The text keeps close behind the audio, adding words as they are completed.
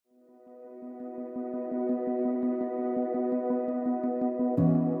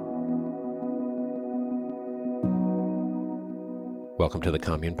Welcome to the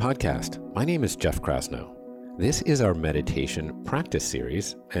Commune Podcast. My name is Jeff Krasno. This is our meditation practice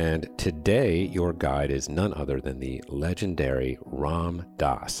series, and today your guide is none other than the legendary Ram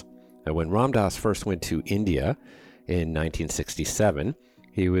Dass. Now, when Ram Dass first went to India in 1967,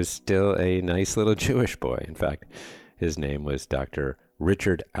 he was still a nice little Jewish boy. In fact, his name was Dr.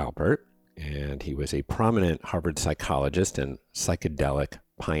 Richard Alpert, and he was a prominent Harvard psychologist and psychedelic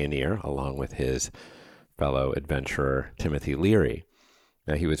pioneer, along with his fellow adventurer Timothy Leary.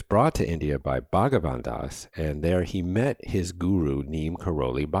 Now, he was brought to India by Bhagavan Das, and there he met his guru, Neem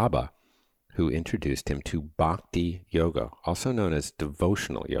Karoli Baba, who introduced him to Bhakti Yoga, also known as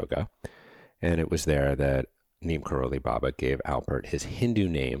devotional yoga. And it was there that Neem Karoli Baba gave Alpert his Hindu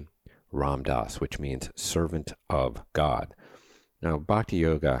name, Ram Dass, which means servant of God. Now, Bhakti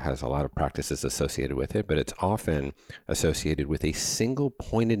Yoga has a lot of practices associated with it, but it's often associated with a single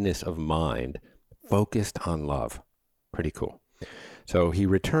pointedness of mind focused on love. Pretty cool. So he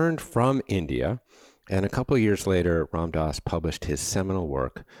returned from India, and a couple of years later, Ram Dass published his seminal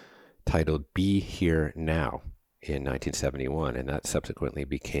work titled Be Here Now in 1971, and that subsequently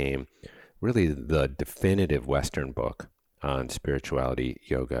became really the definitive Western book on spirituality,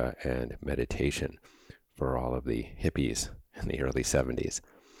 yoga, and meditation for all of the hippies in the early 70s.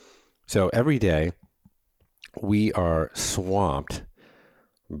 So every day, we are swamped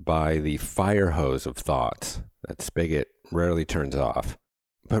by the fire hose of thoughts. That spigot rarely turns off.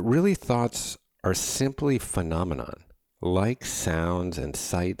 But really, thoughts are simply phenomenon, like sounds and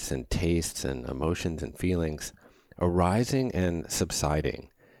sights and tastes and emotions and feelings, arising and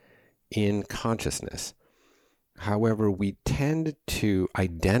subsiding in consciousness. However, we tend to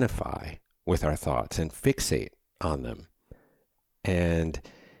identify with our thoughts and fixate on them. And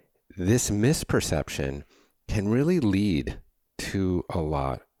this misperception can really lead to a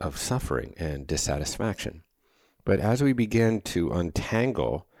lot of suffering and dissatisfaction. But as we begin to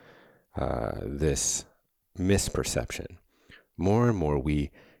untangle this misperception, more and more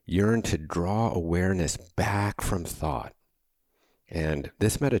we yearn to draw awareness back from thought. And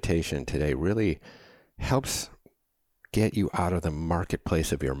this meditation today really helps get you out of the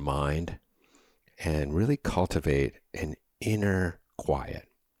marketplace of your mind and really cultivate an inner quiet.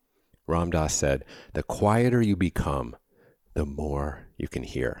 Ram Dass said, "The quieter you become, the more you can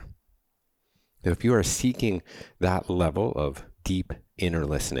hear." Now, if you are seeking that level of deep inner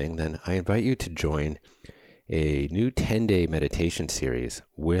listening, then I invite you to join a new 10-day meditation series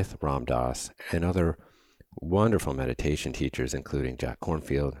with Ram Dass and other wonderful meditation teachers, including Jack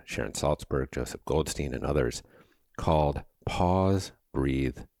Kornfield, Sharon Salzberg, Joseph Goldstein, and others, called Pause,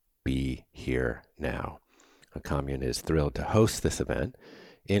 Breathe, Be Here Now. A Commune is thrilled to host this event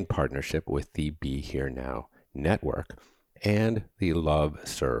in partnership with the Be Here Now Network and the Love,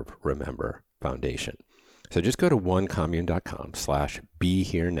 Serve, Remember Foundation. So just go to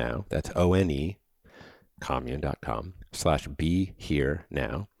onecommune.com/beherenow. That's ONE,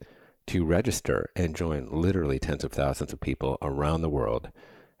 commune.com/beherenow to register and join literally tens of thousands of people around the world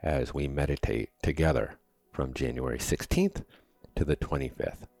as we meditate together from January 16th to the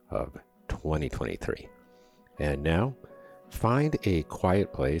 25th of 2023. And now, find a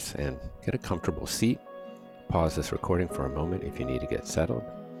quiet place and get a comfortable seat. Pause this recording for a moment if you need to get settled.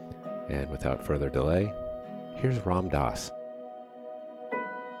 And without further delay, here's Ram Dass.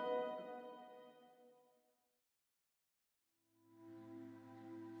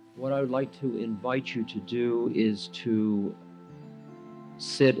 What I would like to invite you to do is to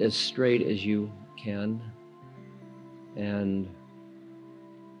sit as straight as you can, and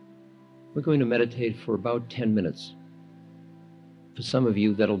we're going to meditate for about 10 minutes. For some of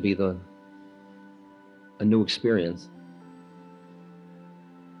you, that'll be a new experience.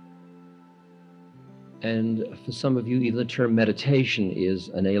 And for some of you, even the term meditation is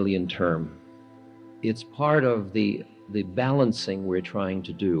an alien term. It's part of the balancing we're trying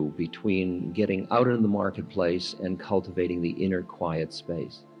to do between getting out in the marketplace and cultivating the inner quiet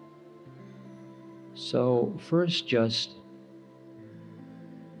space. So first, just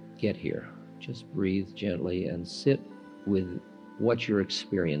get here. Just breathe gently and sit with what you're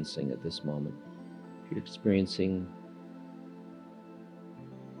experiencing at this moment. If you're experiencing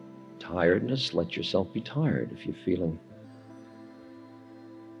tiredness, let yourself be tired. If you're feeling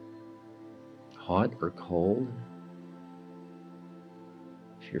hot or cold,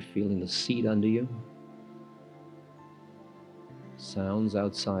 if you're feeling the seat under you, sounds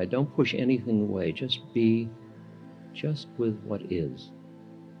outside, don't push anything away. Just be just with what is.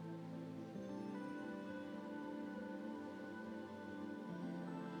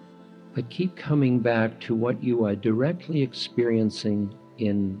 But keep coming back to what you are directly experiencing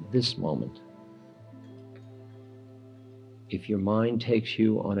in this moment. If your mind takes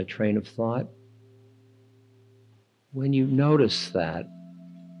you on a train of thought, when you notice that,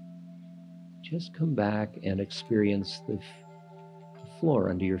 just come back and experience the floor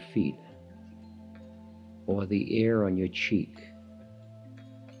under your feet, or the air on your cheek,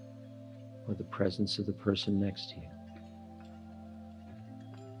 or the presence of the person next to you.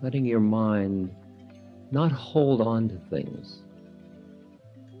 Letting your mind not hold on to things,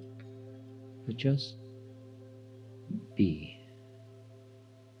 but just be.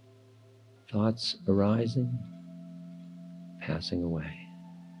 Thoughts arising, passing away.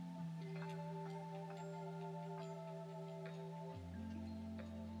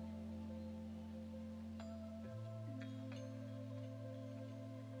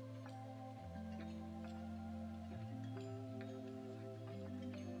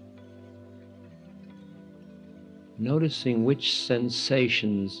 Noticing which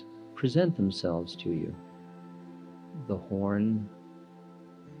sensations present themselves to you. The horn,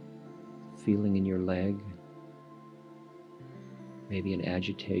 feeling in your leg, maybe an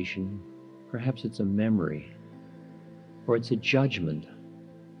agitation, perhaps it's a memory, or it's a judgment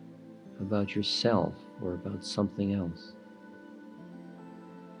about yourself or about something else.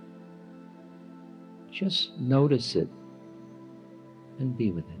 Just notice it and be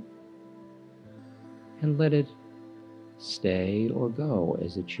with it, and let it stay or go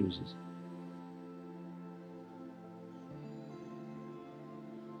as it chooses.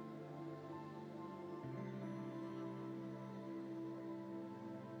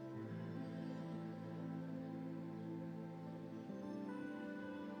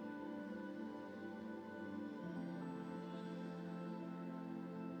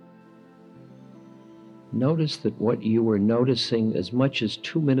 Notice that what you were noticing as much as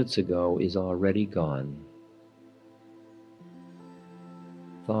 2 minutes ago is already gone.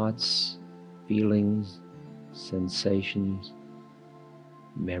 Thoughts, feelings, sensations,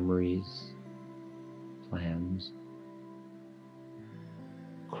 memories, plans,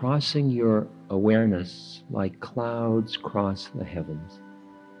 crossing your awareness like clouds cross the heavens.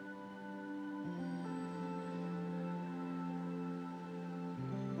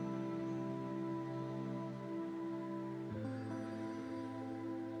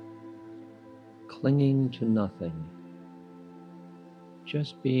 Clinging to nothing,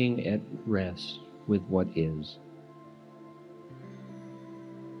 just being at rest with what is.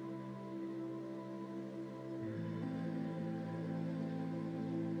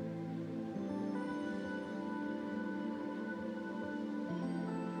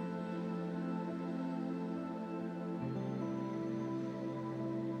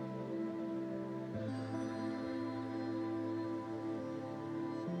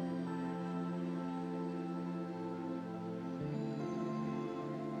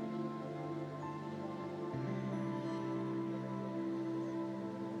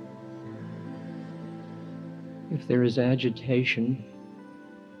 If there is agitation,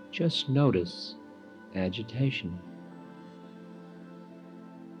 just notice agitation.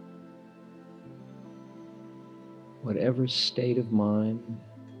 Whatever state of mind,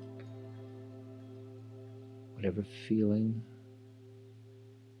 whatever feeling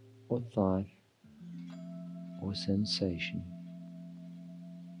or thought or sensation,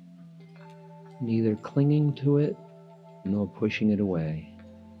 neither clinging to it nor pushing it away.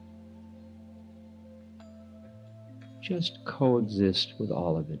 Just coexist with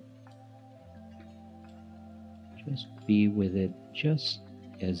all of it. Just be with it just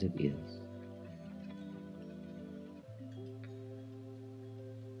as it is.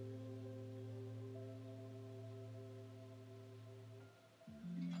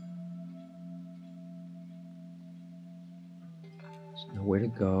 There's nowhere to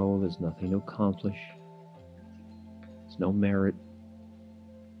go, there's nothing to accomplish, there's no merit.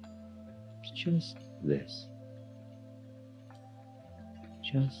 It's just this.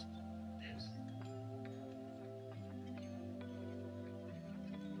 Just this.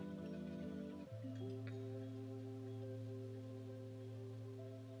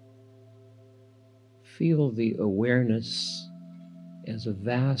 Feel the awareness as a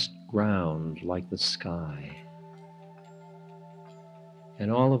vast ground like the sky,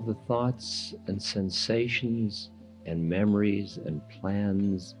 and all of the thoughts and sensations and memories and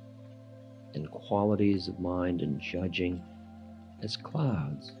plans and qualities of mind and judging as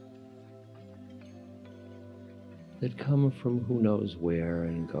clouds that come from who knows where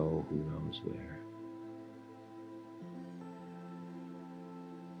and go who knows where.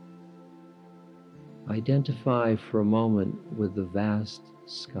 Identify for a moment with the vast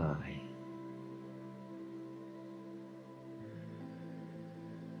sky.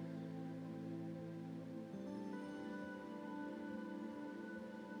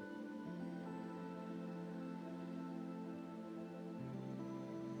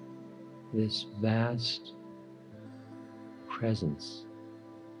 this vast presence.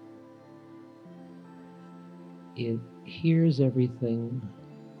 It hears everything,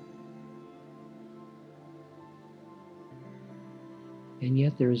 and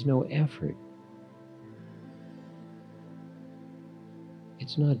yet there is no effort.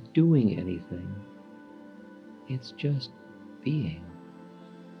 It's not doing anything. It's just being.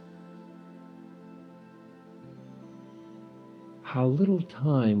 How little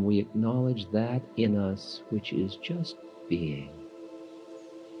time we acknowledge that in us which is just being.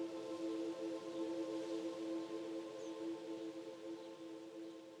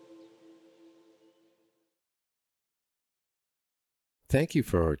 Thank you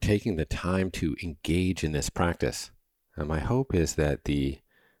for taking the time to engage in this practice. And my hope is that the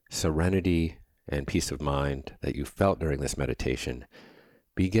serenity and peace of mind that you felt during this meditation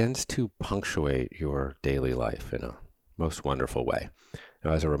begins to punctuate your daily life in a most wonderful way.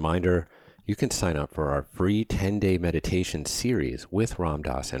 Now, as a reminder, you can sign up for our free 10-day meditation series with Ram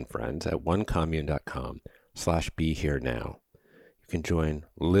Dass and friends at onecommune.com/BeHereNow. You can join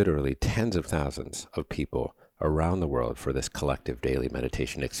literally tens of thousands of people around the world for this collective daily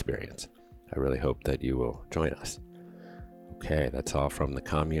meditation experience. I really hope that you will join us. Okay, that's all from the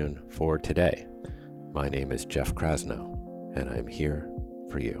commune for today. My name is Jeff Krasno, and I'm here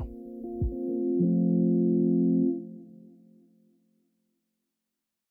for you.